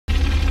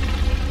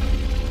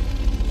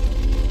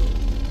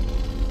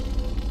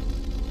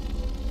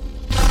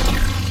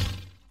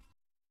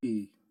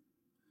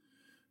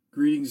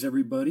Greetings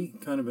everybody,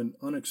 kind of an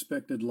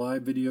unexpected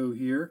live video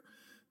here.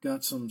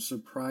 Got some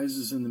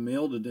surprises in the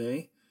mail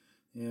today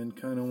and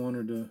kind of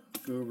wanted to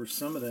go over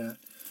some of that.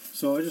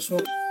 So I just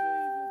want to say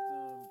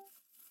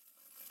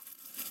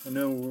that I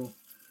know we'll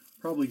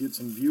probably get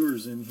some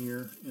viewers in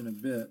here in a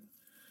bit,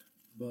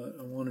 but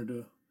I wanted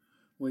to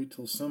wait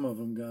till some of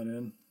them got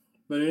in.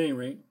 But at any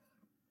rate,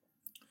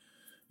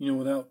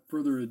 without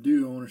further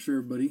ado, I want to show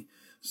everybody.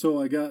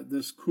 So I got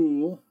this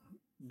cool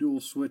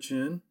dual switch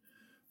in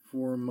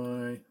for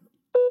my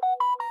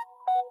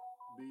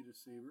Beta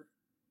Saber.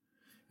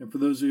 And for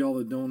those of y'all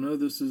that don't know,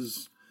 this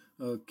is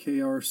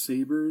KR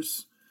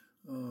Saber's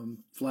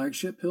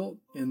flagship hilt,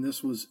 and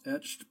this was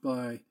etched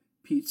by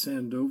Pete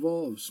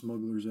Sandoval of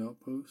Smuggler's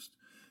Outpost.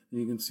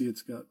 And you can see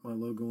it's got my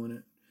logo in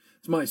it.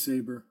 It's my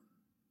saber,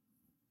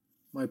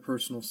 my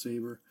personal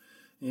saber,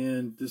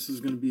 and this is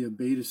going to be a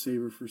Beta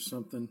Saber for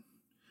something.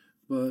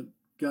 But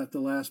got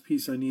the last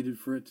piece I needed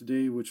for it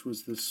today, which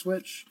was the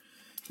switch.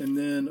 And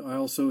then I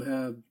also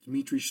have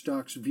Dmitry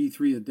Stock's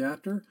V3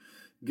 adapter.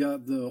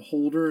 Got the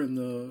holder and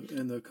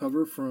the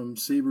cover from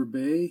Saber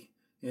Bay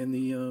and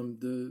the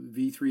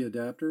V3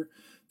 adapter.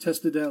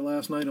 Tested that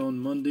last night on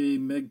Monday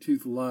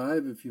Megtooth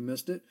Live if you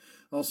missed it.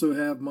 Also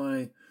have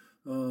my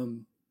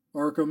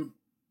Arkham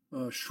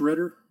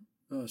Shredder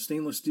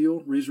stainless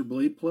steel razor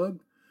blade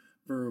plug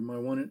for my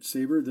 1-inch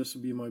saber. This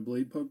will be my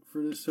blade plug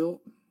for this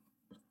hilt.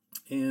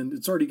 And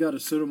it's already got a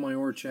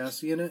Sotomayor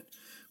chassis in it,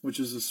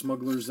 which is a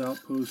Smuggler's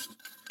Outpost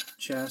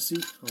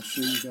chassis. I'll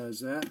show you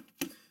guys that.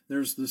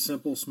 There's the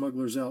simple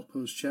Smuggler's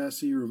Outpost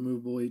chassis,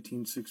 removable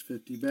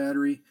 18650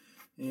 battery,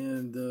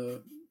 and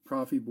the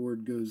Profi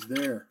board goes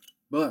there.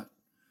 But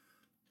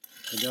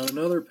I got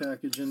another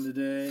package in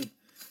today,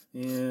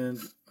 and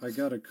I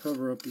got to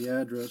cover up the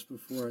address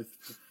before I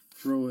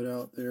throw it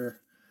out there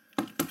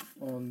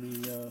on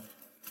the...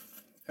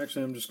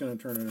 Actually, I'm just going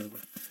to turn it over,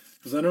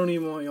 because I don't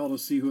even want y'all to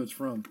see who it's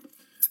from.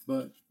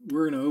 But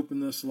we're going to open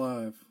this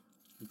live.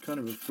 I'm kind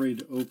of afraid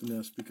to open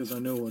this because I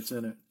know what's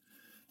in it.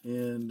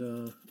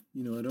 And,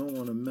 I don't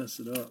want to mess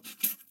it up.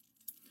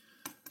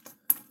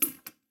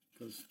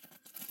 Because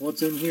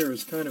what's in here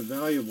is kind of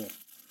valuable.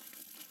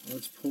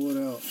 Let's pull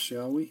it out,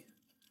 shall we?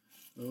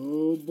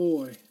 Oh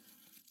boy.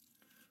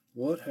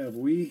 What have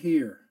we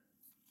here?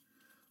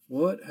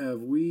 What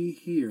have we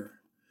here?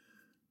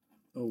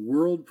 A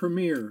world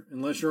premiere,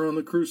 unless you're on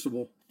the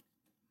Crucible.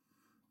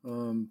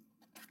 Boy,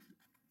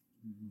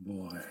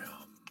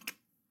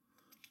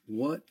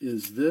 what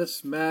is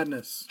this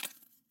madness?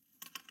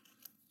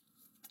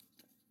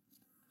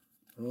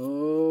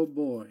 Oh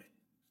boy.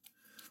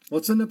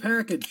 What's in the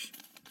package?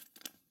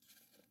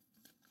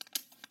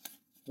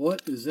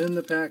 What is in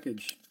the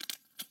package?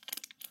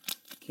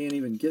 Can't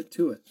even get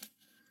to it.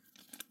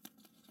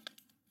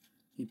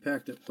 He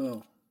packed it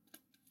well.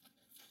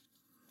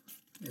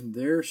 And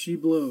there she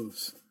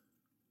blows.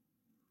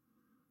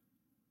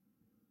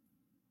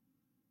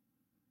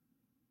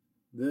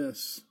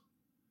 This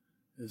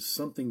is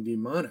something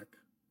demonic.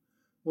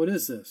 What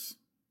is this?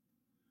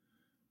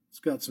 It's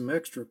got some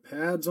extra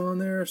pads on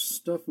there,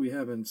 stuff we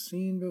haven't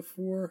seen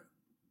before.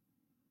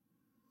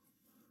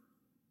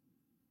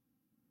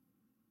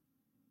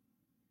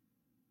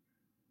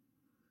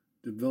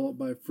 Developed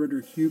by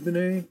Frederick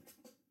Hubenet.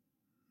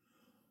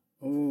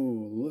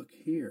 Oh, look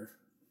here.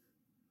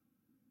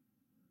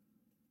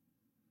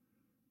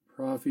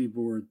 Profi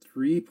board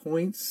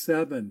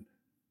 3.7.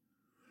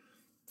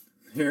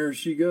 There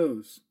she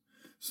goes.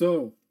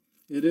 So,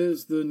 it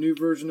is the new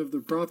version of the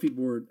Profi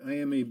board. I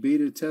am a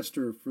beta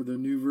tester for the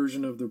new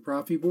version of the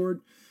Profi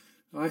board.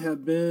 I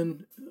have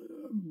been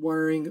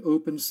wiring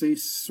open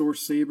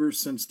source sabers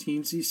since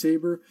Teensy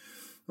Saber.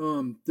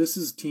 This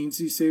is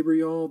Teensy Saber,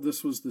 y'all.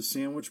 This was the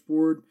sandwich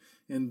board.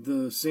 And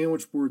the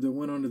sandwich board that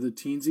went onto the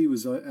Teensy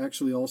was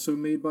actually also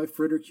made by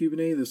Frederick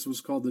Hubenet. This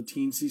was called the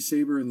Teensy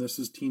Saber, and this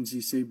is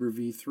Teensy Saber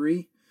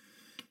V3.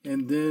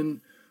 And then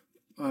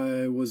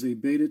I was a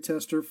beta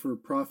tester for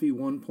Profi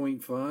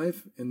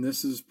 1.5, and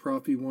this is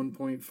Profi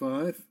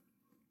 1.5.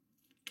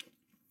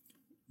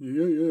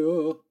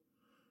 Yeah.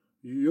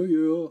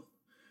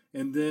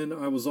 And then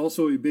I was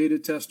also a beta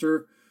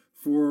tester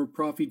for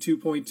Profi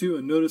 2.2,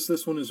 and notice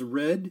this one is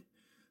red.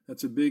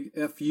 That's a big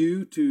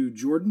FU to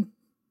Jordan.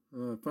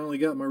 I finally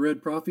got my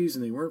red Profis,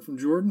 and they weren't from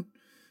Jordan.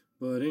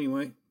 But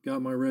anyway,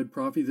 got my red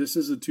Profi. This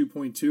is a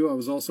 2.2. I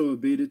was also a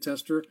beta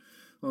tester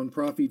on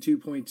Profi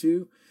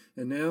 2.2.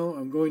 And now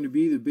I'm going to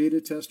be the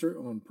beta tester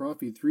on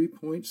Profi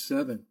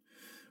 3.7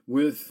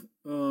 with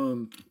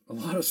a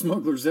lot of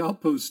Smuggler's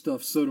Outpost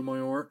stuff,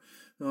 Sotomayor.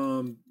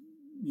 The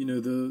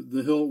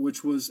hilt,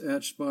 which was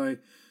etched by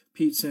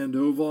Pete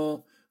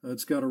Sandoval.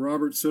 It's got a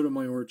Robert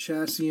Sotomayor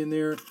chassis in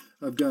there.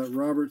 I've got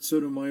Robert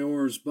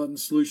Sotomayor's button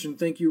solution.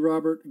 Thank you,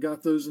 Robert.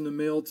 Got those in the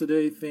mail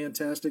today.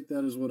 Fantastic.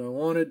 That is what I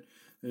wanted.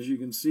 As you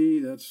can see,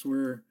 that's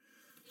where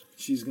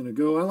she's going to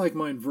go. I like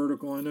mine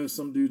vertical. I know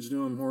some dudes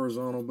do them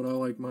horizontal, but I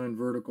like mine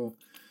vertical.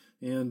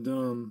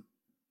 And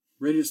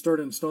ready to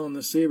start installing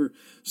this saber.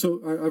 So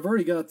I've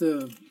already got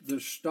the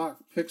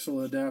stock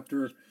pixel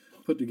adapter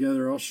put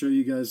together. I'll show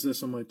you guys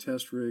this on my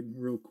test rig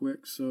real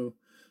quick. So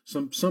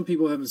Some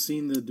people haven't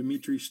seen the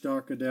Dimitri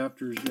stock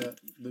adapters yet,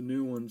 the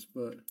new ones,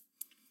 but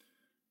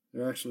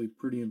they're actually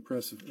pretty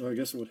impressive. Oh, I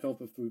guess it would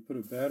help if we put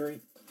a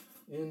battery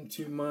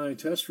into my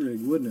test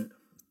rig, wouldn't it?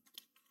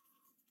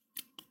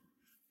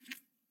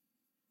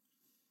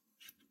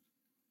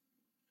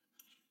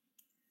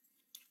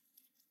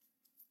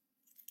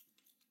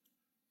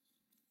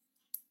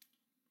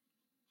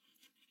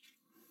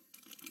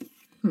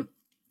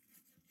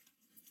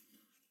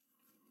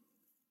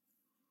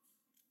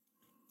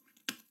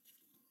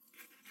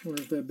 I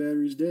wonder if that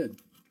battery's dead.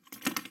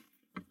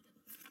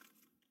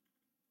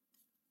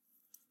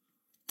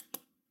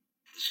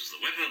 This is the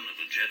weapon of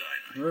a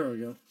Jedi Knight. There we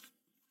go.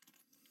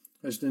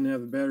 I just didn't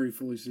have the battery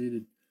fully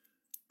seated.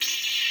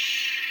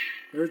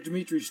 There's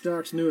Dimitri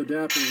Stock's new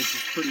adapter, which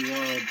is pretty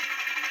wild.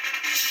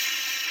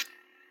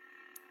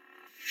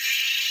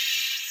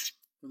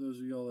 For those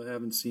of y'all that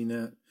haven't seen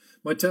that,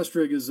 my test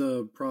rig is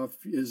a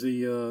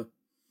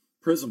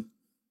Prism.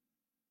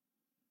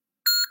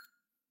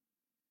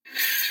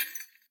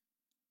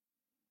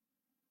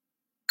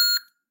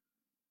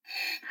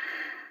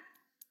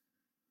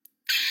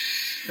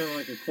 Kind of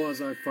like a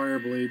quasi fire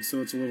blade, so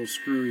it's a little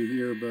screwy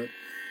here, but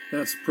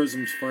that's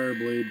Prism's fire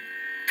blade.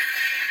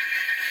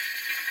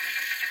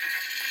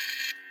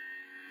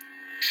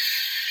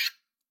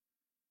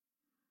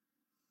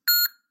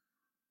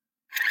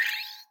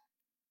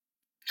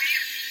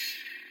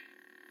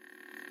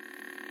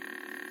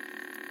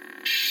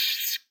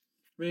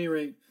 At any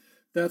rate,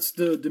 that's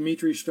the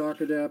Dimitri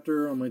stock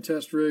adapter on my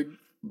test rig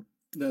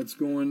that's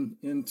going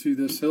into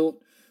this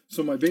hilt.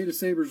 So my Beta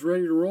Saber's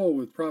ready to roll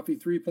with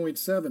Profi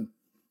 3.7.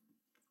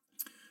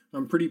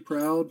 I'm pretty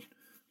proud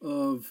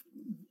of,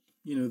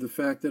 the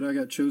fact that I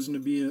got chosen to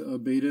be a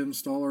beta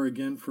installer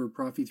again for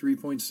Profi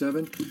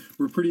 3.7.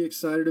 We're pretty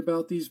excited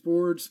about these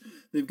boards.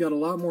 They've got a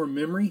lot more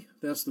memory.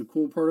 That's the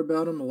cool part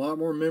about them, a lot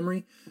more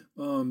memory.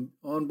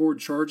 Onboard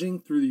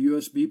charging through the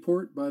USB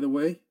port, by the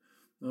way.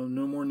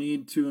 No more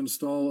need to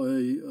install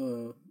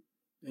a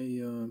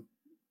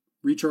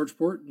recharge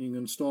port.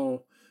 You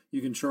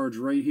can charge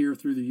right here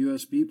through the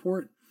USB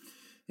port.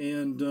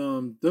 And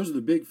those are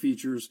the big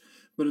features.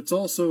 But it's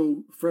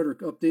also,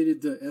 Frederick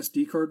updated the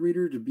SD card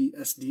reader to be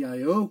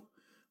SDIO,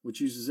 which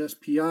uses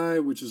SPI,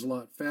 which is a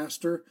lot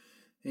faster.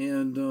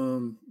 And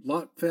a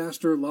lot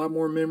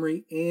more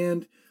memory.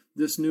 And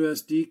this new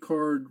SD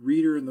card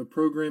reader and the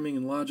programming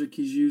and logic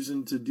he's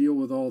using to deal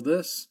with all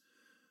this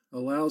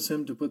allows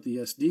him to put the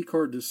SD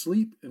card to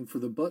sleep and for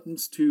the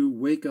buttons to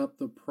wake up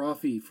the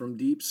Profi from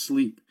deep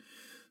sleep.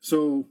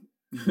 So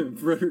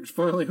Frederick's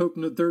finally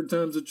hoping the third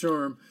time's a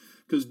charm,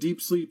 because deep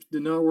sleep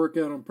did not work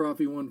out on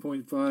Profi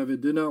 1.5.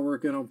 It did not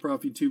work out on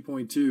Profi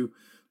 2.2,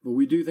 but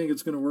we do think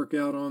it's going to work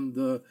out on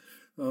the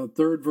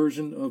third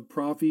version of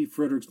Profi.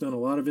 Frederick's done a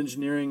lot of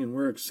engineering, and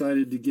we're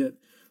excited to get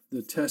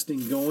the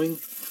testing going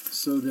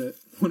so that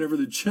whenever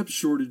the chip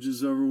shortage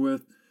is over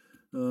with,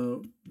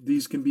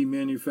 these can be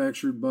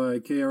manufactured by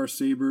KR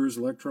Sabers,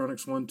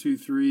 Electronics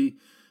 123,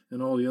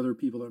 and all the other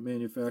people that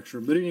manufacture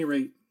them. But at any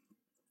rate,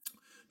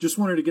 just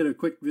wanted to get a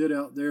quick vid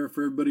out there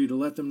for everybody to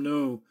let them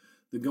know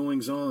the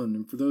goings on.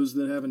 And for those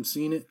that haven't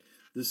seen it,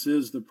 this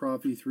is the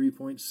Profi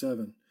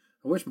 3.7.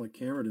 I wish my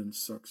camera didn't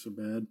suck so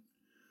bad,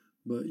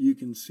 but you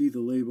can see the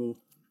label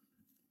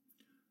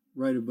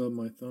right above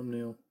my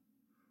thumbnail.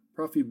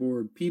 Profi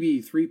board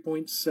PB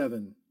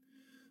 3.7.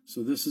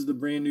 So this is the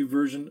brand new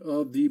version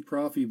of the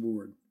Profi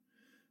board.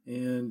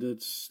 And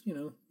it's,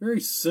 very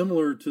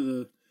similar to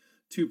the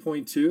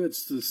 2.2.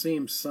 It's the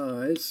same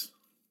size.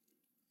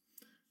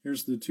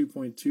 Here's the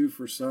 2.2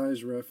 for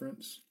size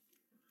reference.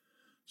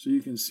 So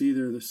you can see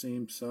they're the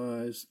same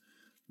size,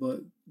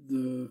 but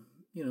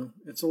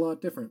it's a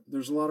lot different.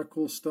 There's a lot of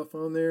cool stuff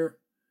on there.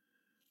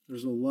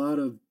 There's a lot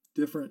of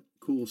different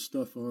cool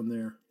stuff on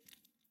there.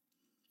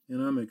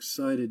 And I'm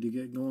excited to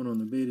get going on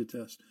the beta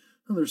test.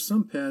 Now, there's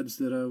some pads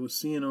that I was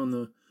seeing on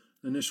the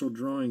initial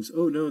drawings.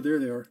 Oh, no, there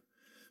they are.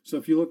 So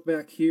if you look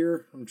back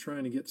here, I'm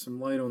trying to get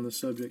some light on the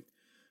subject.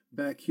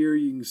 Back here,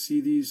 you can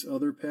see these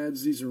other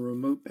pads. These are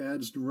remote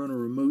pads to run a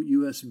remote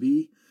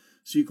USB.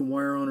 So you can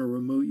wire on a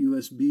remote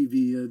USB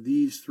via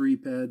these three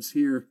pads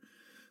here,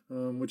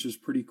 which is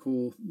pretty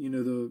cool.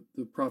 The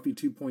Profi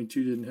 2.2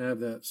 didn't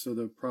have that, so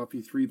the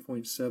Profi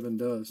 3.7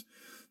 does.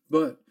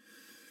 But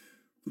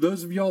for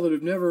those of y'all that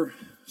have never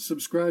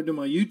subscribed to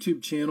my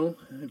YouTube channel,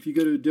 if you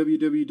go to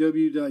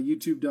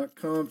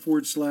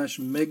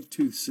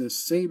www.youtube.com/Megtooth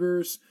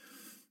Sabers,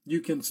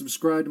 you can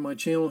subscribe to my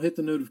channel, hit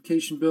the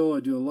notification bell. I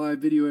do a live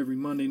video every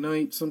Monday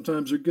night.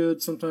 Sometimes they're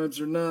good, sometimes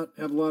they're not.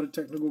 Have a lot of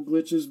technical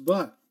glitches,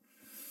 but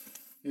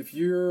if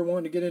you're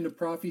wanting to get into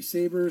Profi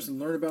Sabers and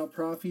learn about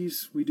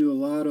Profis, we do a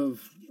lot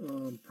of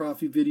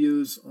Profi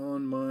videos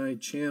on my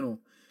channel.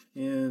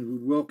 And we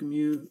welcome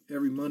you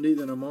every Monday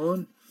that I'm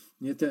on.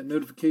 You hit that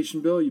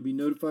notification bell, you'll be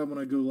notified when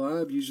I go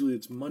live. Usually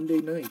it's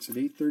Monday nights at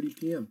 8:30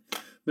 p.m.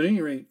 But at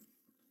any rate,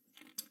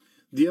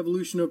 the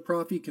evolution of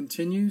Profi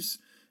continues.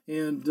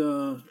 And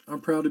I'm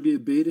proud to be a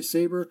Beta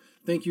Saber.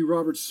 Thank you,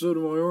 Robert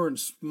Sotomayor and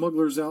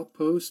Smuggler's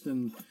Outpost,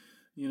 and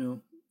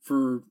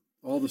for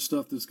all the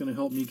stuff that's going to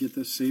help me get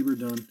this saber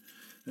done.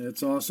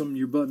 It's awesome.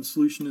 Your button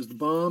solution is the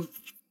bomb.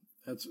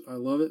 I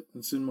love it.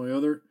 It's in my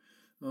other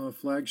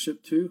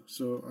flagship too,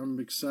 so I'm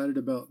excited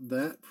about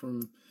that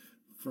from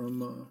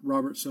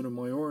Robert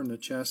Sotomayor and the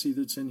chassis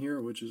that's in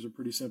here, which is a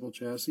pretty simple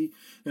chassis.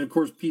 And of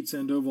course, Pete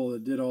Sandoval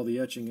that did all the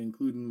etching,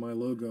 including my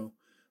logo,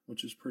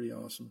 which is pretty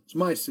awesome. It's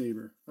my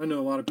saber. I know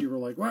a lot of people are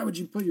like, why would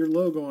you put your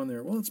logo on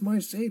there? Well, it's my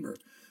saber.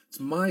 It's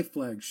my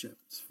flagship.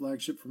 It's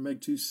flagship for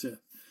Megtooth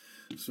Sith.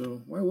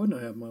 So why wouldn't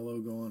I have my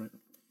logo on it?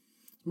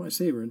 It's my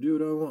saber and do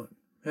what I want.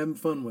 Having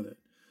fun with it.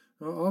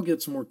 I'll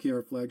get some more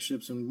KR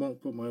flagships and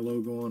won't put my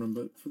logo on them,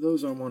 but for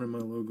those I wanted my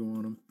logo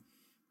on them.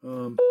 Lots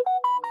of fun.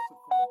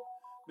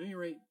 At any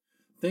rate,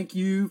 thank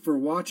you for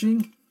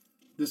watching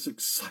this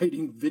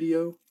exciting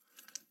video,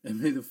 and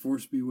may the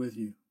Force be with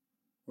you,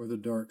 or the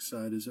dark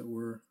side, as it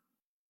were.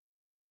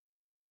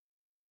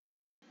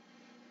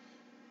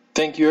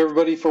 Thank you,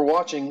 everybody, for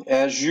watching,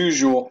 as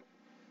usual.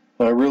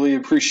 I really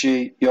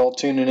appreciate y'all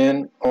tuning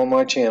in on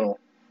my channel.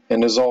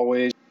 And as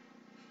always,